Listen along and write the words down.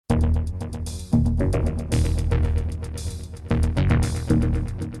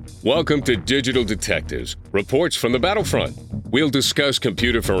Welcome to Digital Detectives, reports from the battlefront. We'll discuss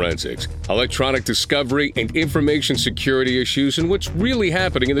computer forensics, electronic discovery, and information security issues and what's really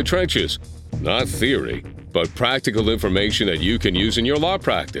happening in the trenches. Not theory, but practical information that you can use in your law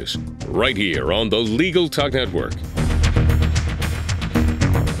practice. Right here on the Legal Talk Network.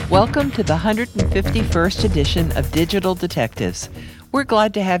 Welcome to the 151st edition of Digital Detectives. We're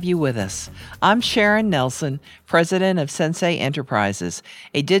glad to have you with us. I'm Sharon Nelson, president of Sensei Enterprises,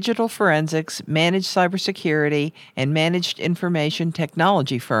 a digital forensics, managed cybersecurity, and managed information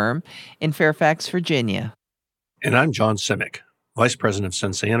technology firm in Fairfax, Virginia. And I'm John Simic, vice president of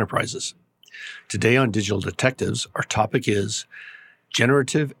Sensei Enterprises. Today on Digital Detectives, our topic is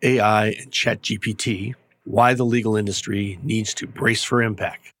Generative AI and ChatGPT, why the legal industry needs to brace for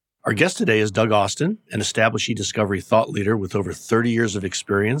impact. Our guest today is Doug Austin, an established e-discovery thought leader with over 30 years of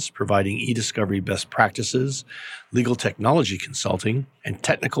experience providing e-discovery best practices, legal technology consulting, and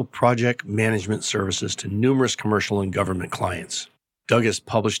technical project management services to numerous commercial and government clients. Doug has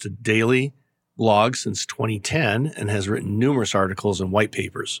published a daily blog since 2010 and has written numerous articles and white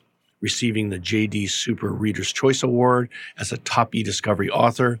papers, receiving the J.D. Super Reader's Choice Award as a top e-discovery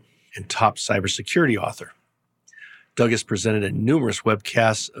author and top cybersecurity author. Doug has presented at numerous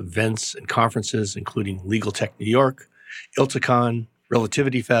webcasts, events, and conferences, including Legal Tech New York, ILTACon,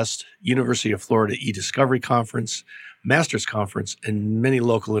 Relativity Fest, University of Florida e-Discovery Conference, Masters Conference, and many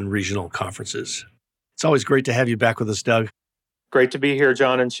local and regional conferences. It's always great to have you back with us, Doug. Great to be here,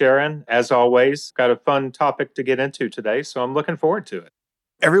 John and Sharon. As always, got a fun topic to get into today, so I'm looking forward to it.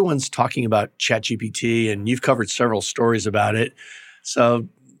 Everyone's talking about ChatGPT, and you've covered several stories about it. So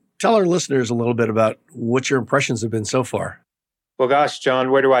tell our listeners a little bit about what your impressions have been so far. Well, gosh, John,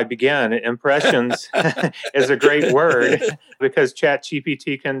 where do I begin? Impressions is a great word because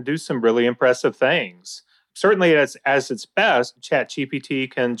ChatGPT can do some really impressive things. Certainly, as its best, ChatGPT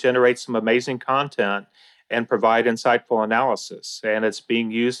can generate some amazing content and provide insightful analysis. And it's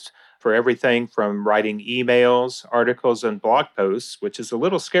being used for everything from writing emails, articles, and blog posts, which is a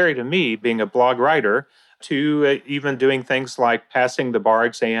little scary to me, being a blog writer, to even doing things like passing the bar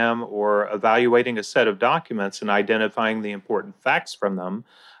exam or evaluating a set of documents and identifying the important facts from them,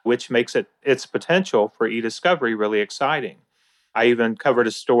 which makes its potential for e-discovery really exciting. I even covered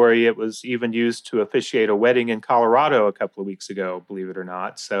a story. It was even used to officiate a wedding in Colorado a couple of weeks ago, believe it or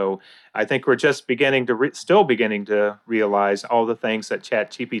not. So I think we're just still beginning to realize all the things that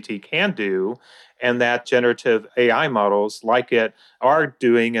ChatGPT can do and that generative AI models like it are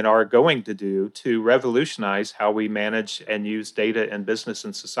doing and are going to do to revolutionize how we manage and use data in business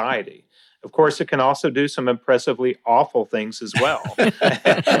and society. Of course, it can also do some impressively awful things as well.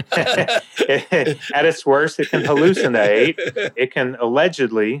 At its worst, it can hallucinate. It can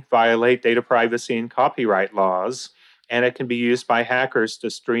allegedly violate data privacy and copyright laws, and it can be used by hackers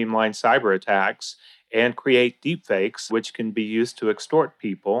to streamline cyber attacks and create deepfakes, which can be used to extort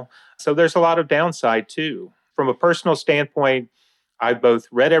people. So there's a lot of downside, too. From a personal standpoint, I've both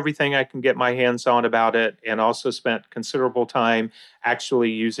read everything I can get my hands on about it and also spent considerable time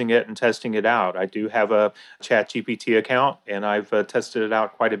actually using it and testing it out. I do have a ChatGPT account, and I've tested it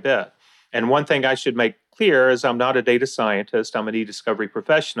out quite a bit. And one thing I should make clear is I'm not a data scientist. I'm an e-discovery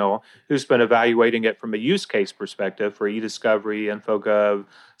professional who's been evaluating it from a use case perspective for e-discovery, InfoGov,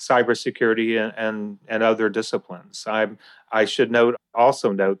 cybersecurity, and other disciplines. I should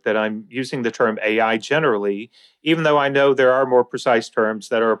also note that I'm using the term AI generally, even though I know there are more precise terms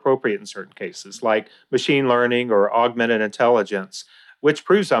that are appropriate in certain cases, like machine learning or augmented intelligence, which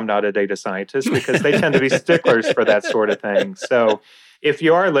proves I'm not a data scientist because they tend to be sticklers for that sort of thing. So if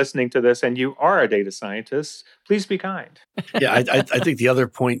you are listening to this and you are a data scientist, please be kind. Yeah, I think the other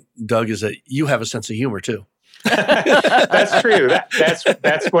point, Doug, is that you have a sense of humor, too. That's true.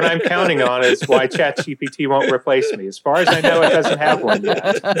 That's what I'm counting on is why ChatGPT won't replace me. As far as I know, it doesn't have one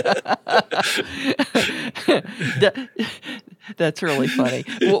yet. That's really funny.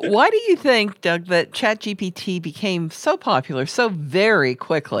 Why do you think, Doug, that ChatGPT became so popular so very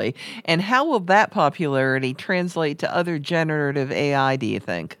quickly? And how will that popularity translate to other generative AI, do you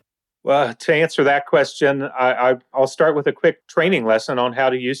think? Well, to answer that question, I'll start with a quick training lesson on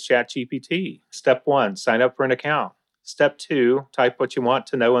how to use ChatGPT. Step 1, sign up for an account. Step 2, type what you want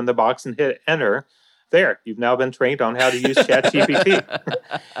to know in the box and hit enter. There, you've now been trained on how to use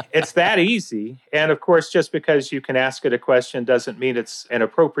ChatGPT. It's that easy. And of course, just because you can ask it a question doesn't mean it's an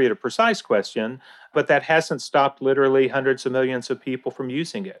appropriate or precise question, but that hasn't stopped literally hundreds of millions of people from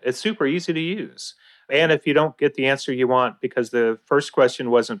using it. It's super easy to use. And if you don't get the answer you want because the first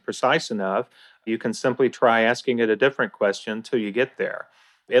question wasn't precise enough, you can simply try asking it a different question until you get there.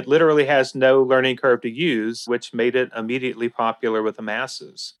 It literally has no learning curve to use, which made it immediately popular with the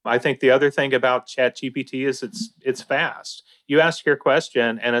masses. I think the other thing about ChatGPT is it's fast. You ask your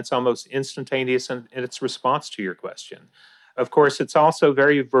question and it's almost instantaneous in its response to your question. Of course, it's also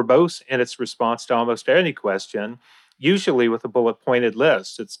very verbose in its response to almost any question, usually with a bullet pointed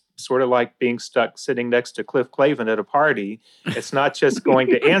list. It's sort of like being stuck sitting next to Cliff Clavin at a party. It's not just going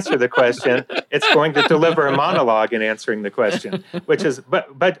to answer the question, it's going to deliver a monologue in answering the question,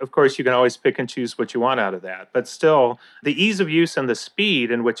 but of course, you can always pick and choose what you want out of that. But still, the ease of use and the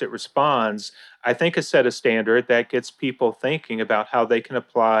speed in which it responds, I think, has set a standard that gets people thinking about how they can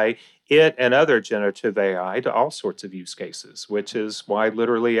apply it and other generative AI to all sorts of use cases, which is why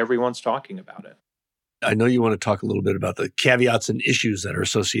literally everyone's talking about it. I know you want to talk a little bit about the caveats and issues that are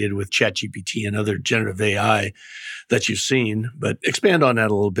associated with ChatGPT and other generative AI that you've seen, but expand on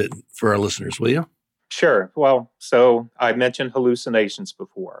that a little bit for our listeners, will you? Sure. Well, so I mentioned hallucinations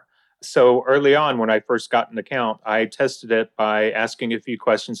before. So early on, when I first got an account, I tested it by asking a few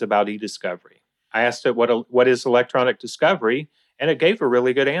questions about e-discovery. I asked it what is electronic discovery, and it gave a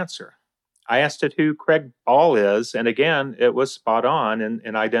really good answer. I asked it who Craig Ball is, and again, it was spot on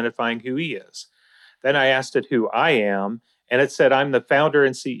in identifying who he is. Then I asked it who I am, and it said I'm the founder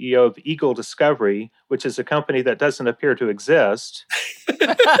and CEO of Eagle Discovery, which is a company that doesn't appear to exist.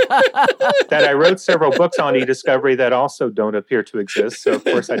 That I wrote several books on e-discovery that also don't appear to exist, so of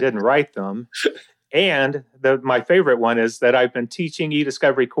course I didn't write them. And my favorite one is that I've been teaching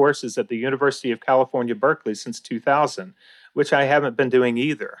e-discovery courses at the University of California, Berkeley since 2000, which I haven't been doing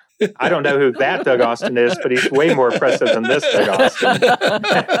either. I don't know who that Doug Austin is, but he's way more impressive than this Doug Austin.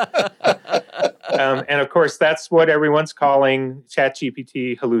 And of course, that's what everyone's calling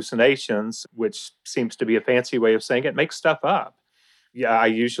ChatGPT hallucinations, which seems to be a fancy way of saying it makes stuff up. Yeah, I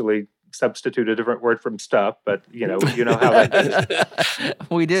usually substitute a different word from stuff, but you know how that is.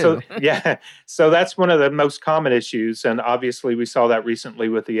 We do. So that's one of the most common issues, and obviously we saw that recently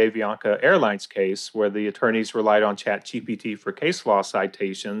with the Avianca Airlines case, where the attorneys relied on ChatGPT for case law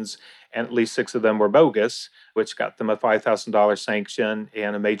citations, and at least 6 of them were bogus, which got them a $5,000 sanction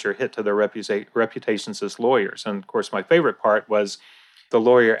and a major hit to their reputations as lawyers. And of course, my favorite part was the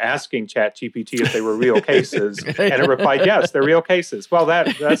lawyer asking ChatGPT if they were real cases, and it replied, "Yes, they're real cases." Well,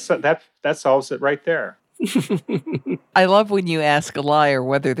 that solves it right there. I love when you ask a liar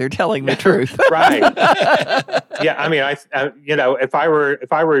whether they're telling the truth. Right? Yeah, I mean, if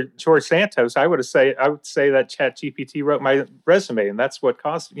I were George Santos, I would say that ChatGPT wrote my resume, and that's what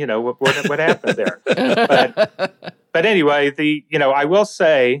caused what happened there. But anyway, I will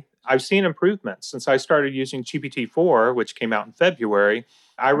say, I've seen improvements since I started using GPT-4, which came out in February.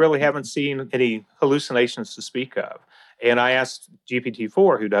 I really haven't seen any hallucinations to speak of. And I asked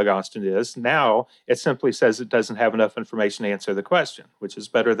GPT-4 who Doug Austin is. Now it simply says it doesn't have enough information to answer the question, which is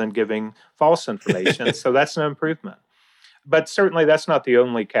better than giving false information. So that's an improvement. But certainly that's not the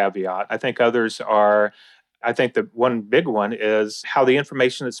only caveat. I think others are. I think the one big one is how the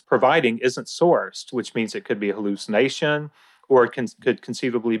information it's providing isn't sourced, which means it could be a hallucination, or it could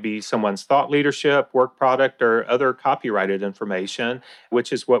conceivably be someone's thought leadership, work product, or other copyrighted information,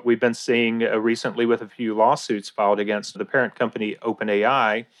 which is what we've been seeing recently with a few lawsuits filed against the parent company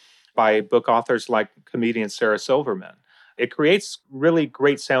OpenAI by book authors like comedian Sarah Silverman. It creates really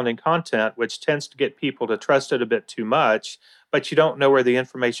great sounding content, which tends to get people to trust it a bit too much, but you don't know where the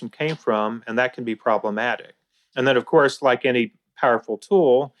information came from, and that can be problematic. And then, of course, like any powerful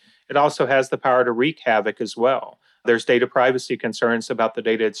tool, it also has the power to wreak havoc as well. There's data privacy concerns about the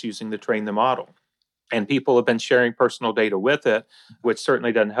data it's using to train the model. And people have been sharing personal data with it, which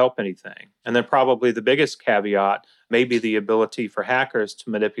certainly doesn't help anything. And then probably the biggest caveat may be the ability for hackers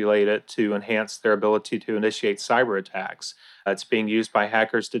to manipulate it to enhance their ability to initiate cyber attacks. It's being used by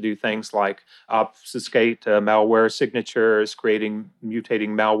hackers to do things like obfuscate malware signatures, mutating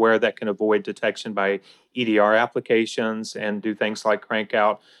malware that can avoid detection by EDR applications, and do things like crank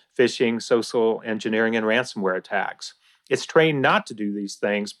out phishing, social engineering, and ransomware attacks. It's trained not to do these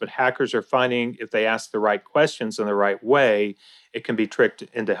things, but hackers are finding if they ask the right questions in the right way, it can be tricked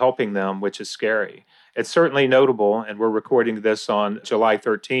into helping them, which is scary. It's certainly notable, and we're recording this on July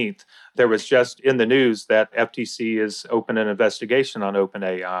 13th. There was just in the news that FTC is open an investigation on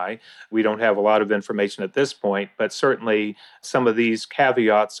OpenAI. We don't have a lot of information at this point, but certainly some of these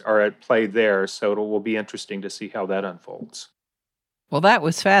caveats are at play there, so it will be interesting to see how that unfolds. Well, that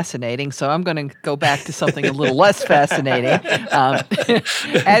was fascinating, so I'm going to go back to something a little less fascinating.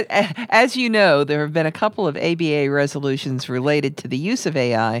 As you know, there have been a couple of ABA resolutions related to the use of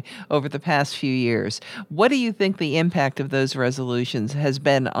AI over the past few years. What do you think the impact of those resolutions has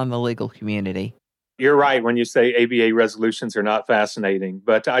been on the legal community? You're right when you say ABA resolutions are not fascinating,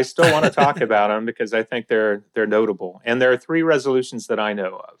 but I still want to talk about them because I think they're notable. And there are three resolutions that I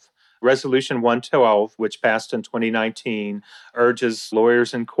know of. Resolution 112, which passed in 2019, urges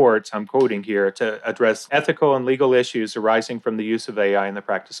lawyers and courts, I'm quoting here, to address ethical and legal issues arising from the use of AI in the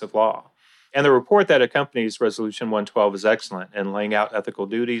practice of law. And the report that accompanies Resolution 112 is excellent in laying out ethical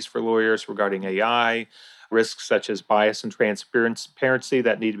duties for lawyers regarding AI, risks such as bias and transparency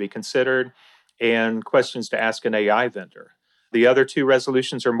that need to be considered, and questions to ask an AI vendor. The other two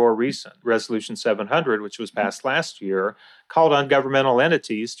resolutions are more recent. Resolution 700, which was passed last year, called on governmental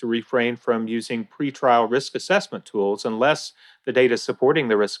entities to refrain from using pretrial risk assessment tools unless the data supporting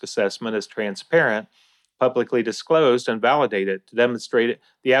the risk assessment is transparent, publicly disclosed, and validated to demonstrate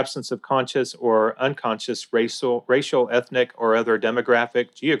the absence of conscious or unconscious racial, ethnic, or other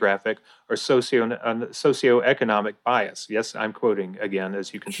demographic, geographic, or socioeconomic bias. Yes, I'm quoting again,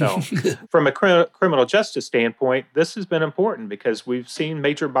 as you can tell. From a criminal justice standpoint, this has been important because we've seen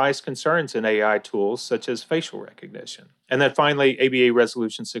major bias concerns in AI tools such as facial recognition. And then finally, ABA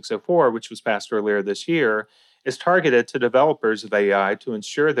Resolution 604, which was passed earlier this year, is targeted to developers of AI to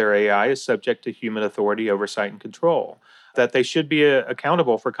ensure their AI is subject to human authority, oversight, and control, that they should be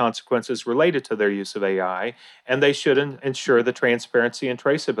accountable for consequences related to their use of AI, and they should ensure the transparency and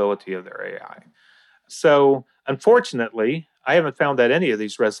traceability of their AI. So, unfortunately, I haven't found that any of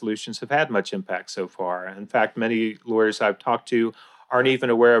these resolutions have had much impact so far. In fact, many lawyers I've talked to aren't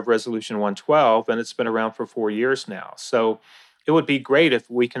even aware of Resolution 112, and it's been around for 4 years now. So, it would be great if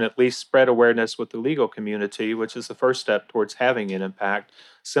we can at least spread awareness with the legal community, which is the first step towards having an impact,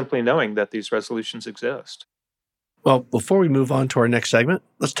 simply knowing that these resolutions exist. Well, before we move on to our next segment,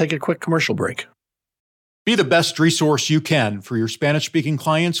 let's take a quick commercial break. Be the best resource you can for your Spanish-speaking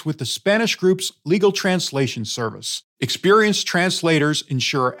clients with the Spanish Group's legal translation service. Experienced translators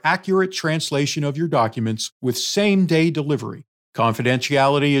ensure accurate translation of your documents with same-day delivery.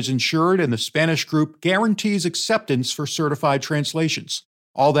 Confidentiality is ensured, and the Spanish Group guarantees acceptance for certified translations.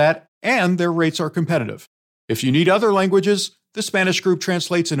 All that, and their rates are competitive. If you need other languages, the Spanish Group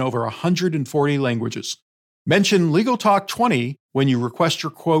translates in over 140 languages. Mention Legal Talk 20 when you request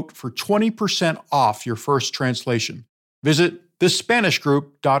your quote for 20% off your first translation. Visit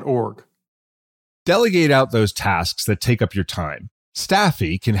thespanishgroup.org. Delegate out those tasks that take up your time.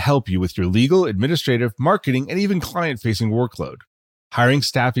 Staffy can help you with your legal, administrative, marketing, and even client-facing workload. Hiring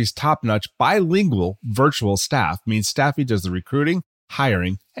Staffy's top-notch bilingual virtual staff means Staffy does the recruiting,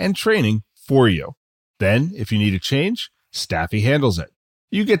 hiring, and training for you. Then, if you need a change, Staffy handles it.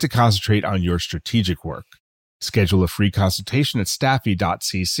 You get to concentrate on your strategic work. Schedule a free consultation at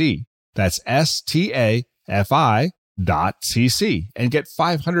staffy.cc. That's STAFI.cc and get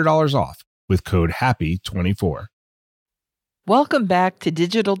 $500 off with code HAPPY24. Welcome back to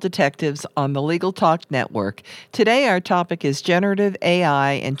Digital Detectives on the Legal Talk Network. Today our topic is Generative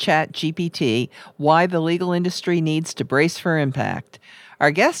AI and ChatGPT, why the legal industry needs to brace for impact.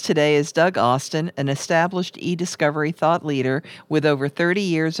 Our guest today is Doug Austin, an established e-discovery thought leader with over 30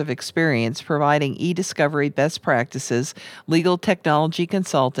 years of experience providing e-discovery best practices, legal technology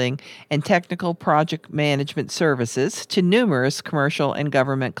consulting, and technical project management services to numerous commercial and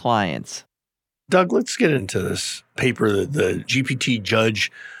government clients. Doug, let's get into this paper, the GPT Judge,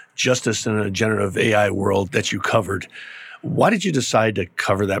 Justice in a Generative AI World that you covered. Why did you decide to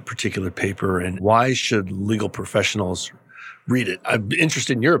cover that particular paper, and why should legal professionals read it? I'm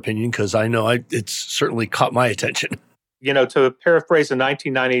interested in your opinion because I know it's certainly caught my attention. You know, to paraphrase a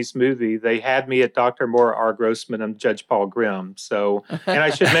 1990s movie, they had me at Dr. Moore R. Grossman and Judge Paul Grimm. So, and I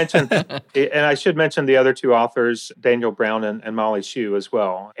should mention the other two authors, Daniel Brown and Molly Hsu as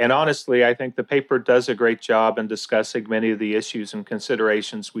well. And honestly, I think the paper does a great job in discussing many of the issues and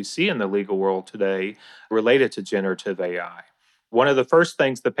considerations we see in the legal world today related to generative AI. One of the first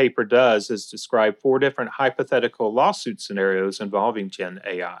things the paper does is describe 4 different hypothetical lawsuit scenarios involving Gen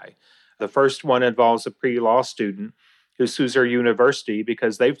AI. The first one involves a pre-law student who sues their university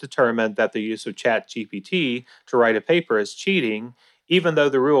because they've determined that the use of ChatGPT to write a paper is cheating, even though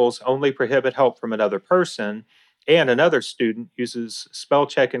the rules only prohibit help from another person, and another student uses spell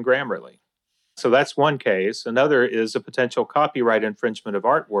check and Grammarly. So that's one case. Another is a potential copyright infringement of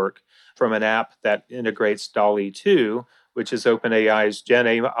artwork from an app that integrates DALL-E 2, which is OpenAI's Gen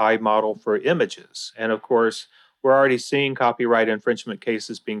AI model for images. And of course, we're already seeing copyright infringement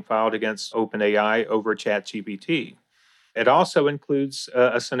cases being filed against OpenAI over ChatGPT. It also includes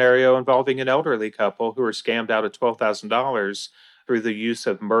a scenario involving an elderly couple who are scammed out of $12,000 through the use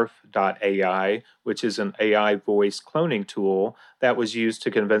of Murph.ai, which is an AI voice cloning tool that was used to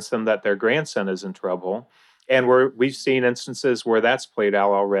convince them that their grandson is in trouble. And we've seen instances where that's played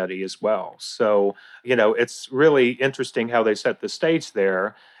out already as well. So, it's really interesting how they set the stage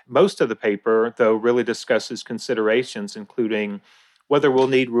there. Most of the paper, though, really discusses considerations, including whether we'll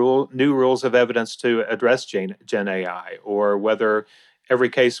need new rules of evidence to address Gen AI, or whether every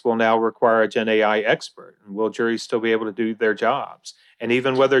case will now require a Gen AI expert, and will juries still be able to do their jobs? And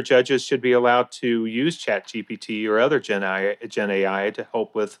even whether judges should be allowed to use ChatGPT or other Gen AI to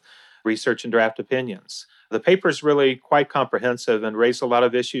help with research and draft opinions. The paper is really quite comprehensive and raised a lot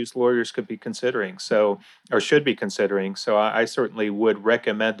of issues lawyers could be considering, or should be considering. So I certainly would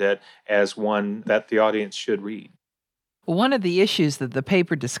recommend it as one that the audience should read. One of the issues that the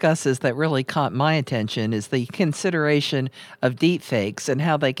paper discusses that really caught my attention is the consideration of deepfakes and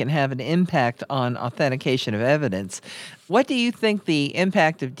how they can have an impact on authentication of evidence. What do you think the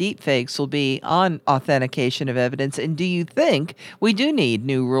impact of deepfakes will be on authentication of evidence? And do you think we do need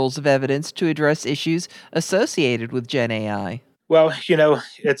new rules of evidence to address issues associated with Gen AI? Well,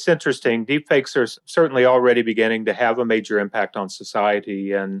 it's interesting. Deepfakes are certainly already beginning to have a major impact on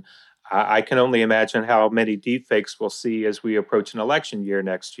society. And I can only imagine how many deepfakes we'll see as we approach an election year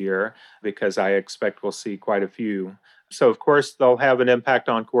next year, because I expect we'll see quite a few. So, of course, they'll have an impact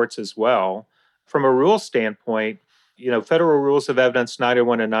on courts as well. From a rule standpoint, Federal Rules of Evidence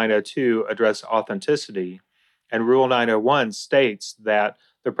 901 and 902 address authenticity, and Rule 901 states that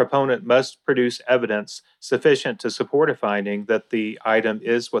the proponent must produce evidence sufficient to support a finding that the item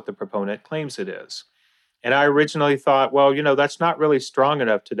is what the proponent claims it is. And I originally thought, well, that's not really strong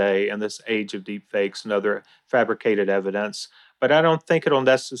enough today in this age of deepfakes and other fabricated evidence. But I don't think it'll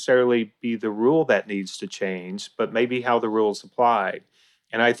necessarily be the rule that needs to change, but maybe how the rule is applied.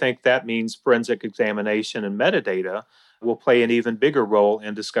 And I think that means forensic examination and metadata will play an even bigger role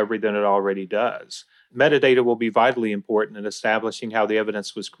in discovery than it already does. Metadata will be vitally important in establishing how the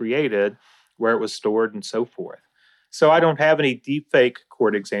evidence was created, where it was stored, and so forth. So I don't have any deepfake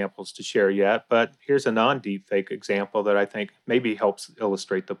court examples to share yet, but here's a non-deepfake example that I think maybe helps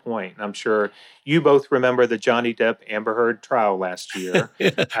illustrate the point. I'm sure you both remember the Johnny Depp Amber Heard trial last year.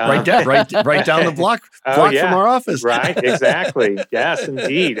 right down the block from our office. Right, exactly. Yes,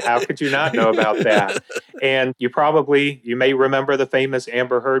 indeed. How could you not know about that? And you may remember the famous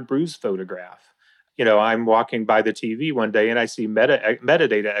Amber Heard bruise photograph. I'm walking by the TV one day and I see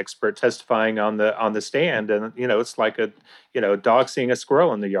metadata expert testifying on the stand, and it's like a dog seeing a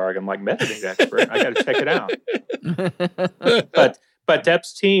squirrel in the yard. I'm like, metadata expert, I got to check it out. But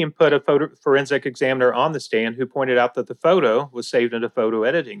Depp's team put a forensic examiner on the stand who pointed out that the photo was saved in a photo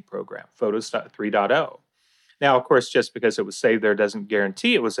editing program, Photos 3.0. Now, of course, just because it was saved there doesn't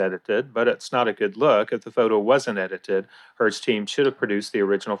guarantee it was edited, but it's not a good look. If the photo wasn't edited, Heard's team should have produced the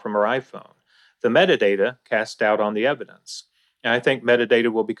original from her iPhone. The metadata cast doubt on the evidence. And I think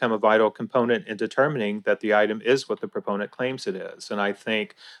metadata will become a vital component in determining that the item is what the proponent claims it is. And I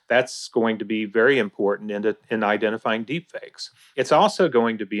think that's going to be very important in identifying deepfakes. It's also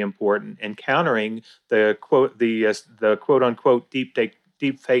going to be important in countering the quote unquote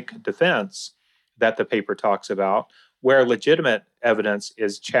deepfake defense that the paper talks about, where legitimate evidence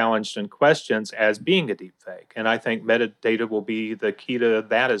is challenged and questioned as being a deepfake. And I think metadata will be the key to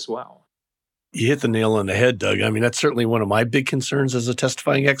that as well. You hit the nail on the head, Doug. I mean, that's certainly one of my big concerns as a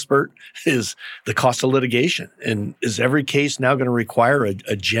testifying expert is the cost of litigation. And is every case now going to require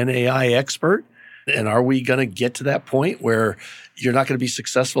a Gen AI expert? And are we going to get to that point where you're not going to be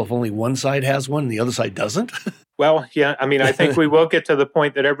successful if only one side has one and the other side doesn't? Well, yeah, I mean, I think we will get to the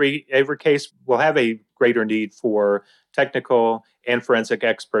point that every case will have a greater need for technical and forensic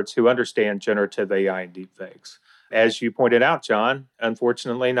experts who understand generative AI and deepfakes. As you pointed out, John,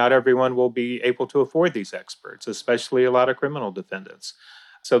 unfortunately, not everyone will be able to afford these experts, especially a lot of criminal defendants.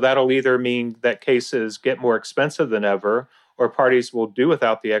 So that'll either mean that cases get more expensive than ever, or parties will do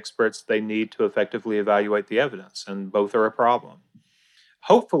without the experts they need to effectively evaluate the evidence, and both are a problem.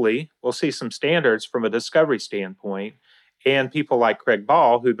 Hopefully, we'll see some standards from a discovery standpoint, and people like Craig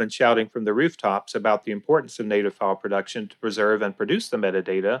Ball, who've been shouting from the rooftops about the importance of native file production to preserve and produce the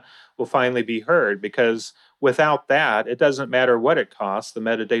metadata, will finally be heard, because without that, it doesn't matter what it costs, the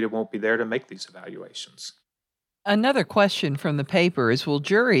metadata won't be there to make these evaluations. Another question from the paper is, will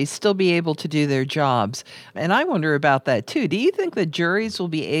juries still be able to do their jobs? And I wonder about that too. Do you think that juries will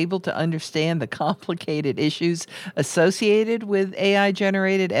be able to understand the complicated issues associated with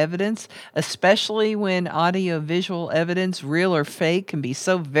AI-generated evidence, especially when audio-visual evidence, real or fake, can be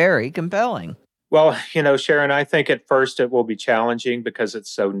so very compelling? Well, Sharon, I think at first it will be challenging because it's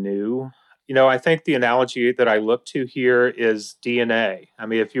so new. I think the analogy that I look to here is DNA. I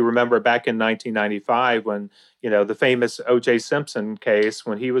mean, if you remember back in 1995 when, the famous O.J. Simpson case,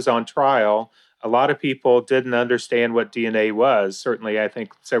 when he was on trial, A lot of people didn't understand what DNA was. Certainly, I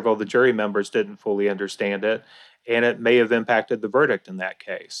think several of the jury members didn't fully understand it, and it may have impacted the verdict in that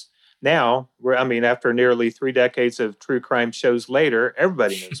case. Now, after nearly 3 decades of true crime shows later,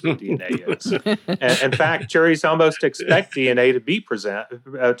 everybody knows what DNA is. And in fact, juries almost expect DNA to be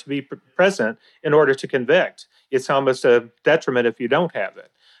present in order to convict. It's almost a detriment if you don't have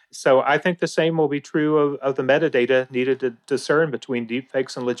it. So I think the same will be true of the metadata needed to discern between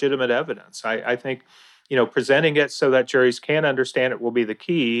deepfakes and legitimate evidence. I think, presenting it so that juries can understand it will be the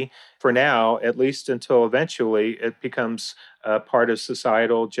key for now, at least until eventually it becomes part of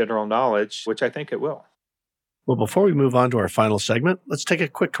societal general knowledge, which I think it will. Well, before we move on to our final segment, let's take a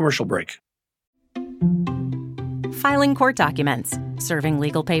quick commercial break. Filing court documents, serving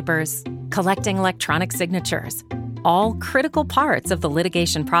legal papers, collecting electronic signatures, all critical parts of the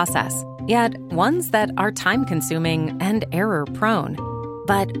litigation process, yet ones that are time-consuming and error-prone.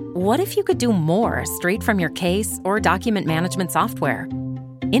 But what if you could do more straight from your case or document management software?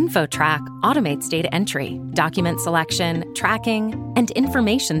 InfoTrack automates data entry, document selection, tracking, and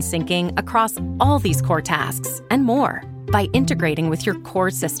information syncing across all these core tasks and more by integrating with your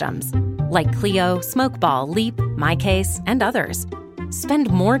core systems like Clio, Smokeball, Leap, MyCase, and others. Spend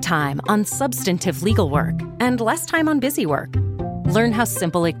more time on substantive legal work and less time on busy work. Learn how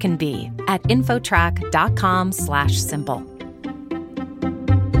simple it can be at infotrack.com/simple.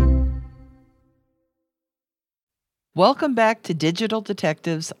 Welcome back to Digital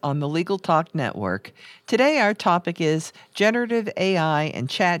Detectives on the Legal Talk Network. Today our topic is Generative AI and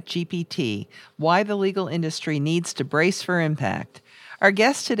ChatGPT, why the legal industry needs to brace for impact. Our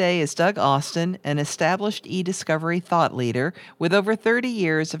guest today is Doug Austin, an established e-discovery thought leader with over 30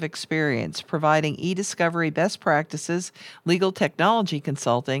 years of experience providing e-discovery best practices, legal technology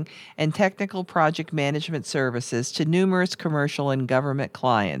consulting, and technical project management services to numerous commercial and government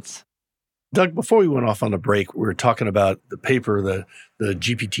clients. Doug, before we went off on the break, we were talking about the paper, the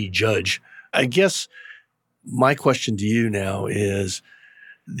GPT judge. I guess my question to you now is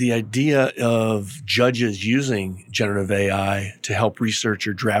the idea of judges using generative AI to help research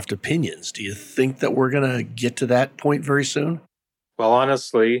or draft opinions. Do you think that we're going to get to that point very soon? Well,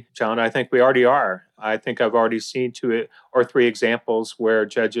 honestly, John, I think we already are. I think I've already seen 2 or 3 examples where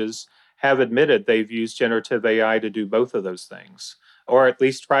judges have admitted they've used generative AI to do both of those things, or at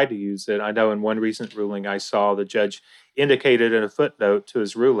least tried to use it. I know in one recent ruling I saw, the judge indicated in a footnote to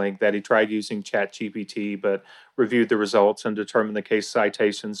his ruling that he tried using ChatGPT, but reviewed the results and determined the case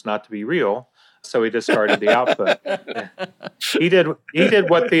citations not to be real, so he discarded the output. He did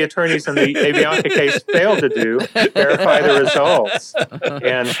what the attorneys in the Avianca case failed to do, verify the results.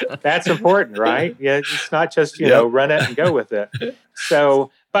 And that's important, right? Yeah, it's not just, run it and go with it.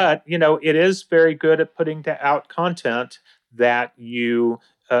 So, but, it is very good at putting out content that you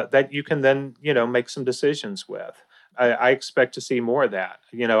can then, make some decisions with. I expect to see more of that,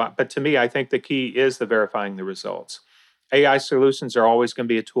 but to me, I think the key is the verifying the results. AI solutions are always going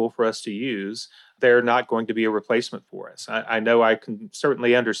to be a tool for us to use. They're not going to be a replacement for us. I know I can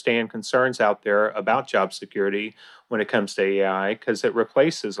certainly understand concerns out there about job security when it comes to AI, because it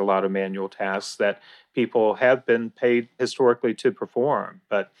replaces a lot of manual tasks that people have been paid historically to perform.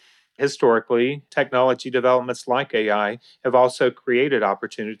 But historically, technology developments like AI have also created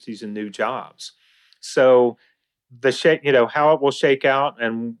opportunities in new jobs. So how it will shake out,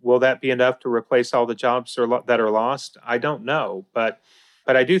 and will that be enough to replace all the jobs that are lost? I don't know, but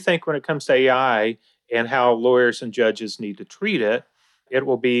I do think when it comes to AI and how lawyers and judges need to treat it, it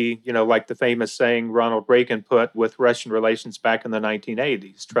will be, like the famous saying Ronald Reagan put with Russian relations back in the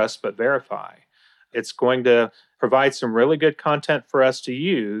 1980s, trust but verify. It's going to provide some really good content for us to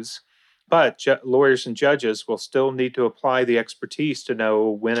use, but lawyers and judges will still need to apply the expertise to know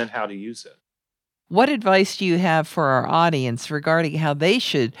when and how to use it. What advice do you have for our audience regarding how they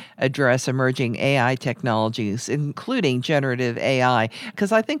should address emerging AI technologies, including generative AI?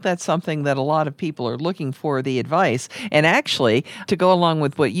 Because I think that's something that a lot of people are looking for the advice. And actually, to go along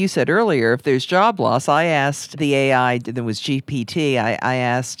with what you said earlier, if there's job loss, I asked the AI, there was GPT, I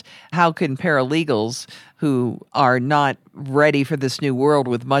asked, how can paralegals who are not ready for this new world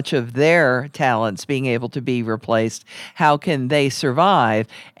with much of their talents being able to be replaced, how can they survive?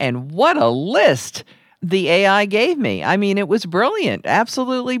 And what a list the AI gave me. I mean, it was brilliant,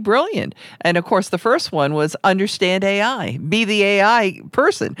 absolutely brilliant. And of course, the first one was understand AI, be the AI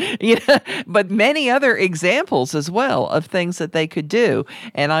person, but many other examples as well of things that they could do.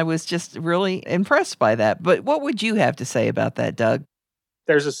 And I was just really impressed by that. But what would you have to say about that, Doug?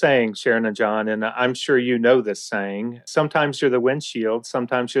 There's a saying, Sharon and John, and I'm sure you know this saying, sometimes you're the windshield,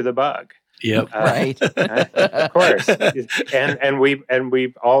 sometimes you're the bug. Yep. Right. Of course. And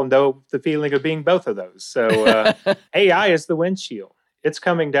we all know the feeling of being both of those. So AI is the windshield. It's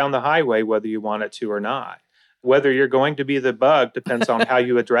coming down the highway whether you want it to or not. Whether you're going to be the bug depends on how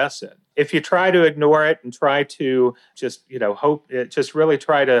you address it. If you try to ignore it and try to just, just really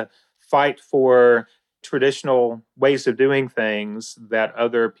try to fight for traditional ways of doing things that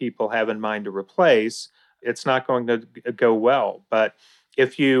other people have in mind to replace, it's not going to go well. But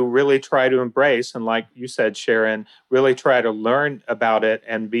if you really try to embrace, and like you said, Sharon, really try to learn about it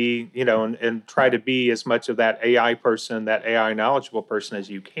and be, and try to be as much of that AI person, that AI knowledgeable person as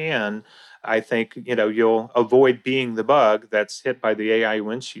you can, I think, you'll avoid being the bug that's hit by the AI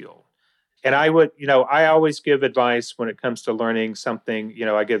windshield. And I would, I always give advice when it comes to learning something.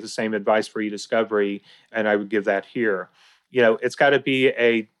 I give the same advice for e-discovery, and I would give that here. It's got to be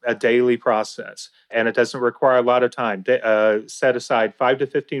a daily process, and it doesn't require a lot of time. Set aside 5 to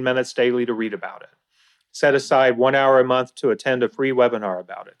 15 minutes daily to read about it. Set aside 1 hour a month to attend a free webinar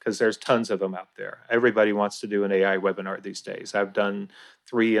about it, because there's tons of them out there. Everybody wants to do an AI webinar these days. I've done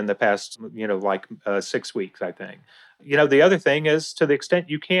 3 in the past, 6 weeks, I think. The other thing is, to the extent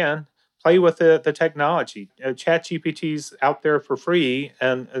you can, play with the technology. ChatGPT's out there for free,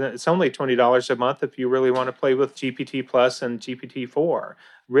 and it's only $20 a month if you really want to play with GPT Plus and GPT-4.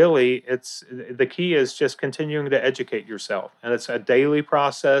 Really, the key is just continuing to educate yourself. And it's a daily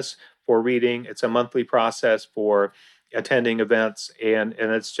process for reading. It's a monthly process for attending events, and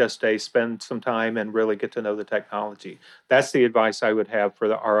it's just spend some time and really get to know the technology. That's the advice I would have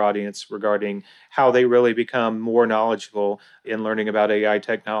for our audience regarding how they really become more knowledgeable in learning about AI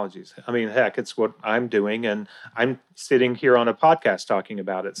technologies. I mean, heck, it's what I'm doing, and I'm sitting here on a podcast talking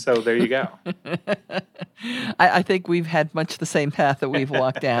about it. So there you go. I think we've had much the same path that we've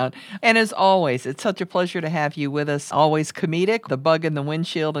walked down. And as always, it's such a pleasure to have you with us. Always comedic. The bug in the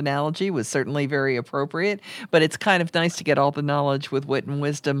windshield analogy was certainly very appropriate, but it's kind of nice to get all the knowledge with wit and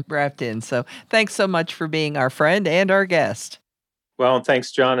wisdom wrapped in. So thanks so much for being our friend and our guest. Well,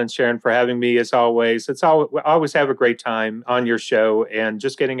 thanks, John and Sharon, for having me as always. I always have a great time on your show and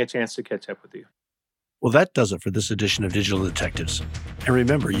just getting a chance to catch up with you. Well, that does it for this edition of Digital Detectives. And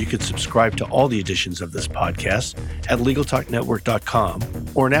remember, you can subscribe to all the editions of this podcast at LegalTalkNetwork.com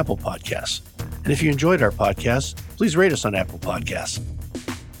or on Apple Podcasts. And if you enjoyed our podcast, please rate us on Apple Podcasts.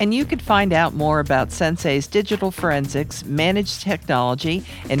 And you can find out more about Sensei's digital forensics, managed technology,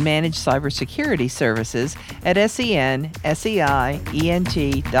 and managed cybersecurity services at SENSEIENT.com.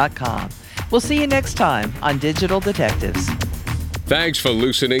 We'll see you next time on Digital Detectives. Thanks for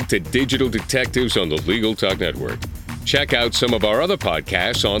listening to Digital Detectives on the Legal Talk Network. Check out some of our other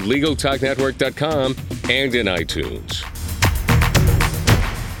podcasts on LegalTalkNetwork.com and in iTunes.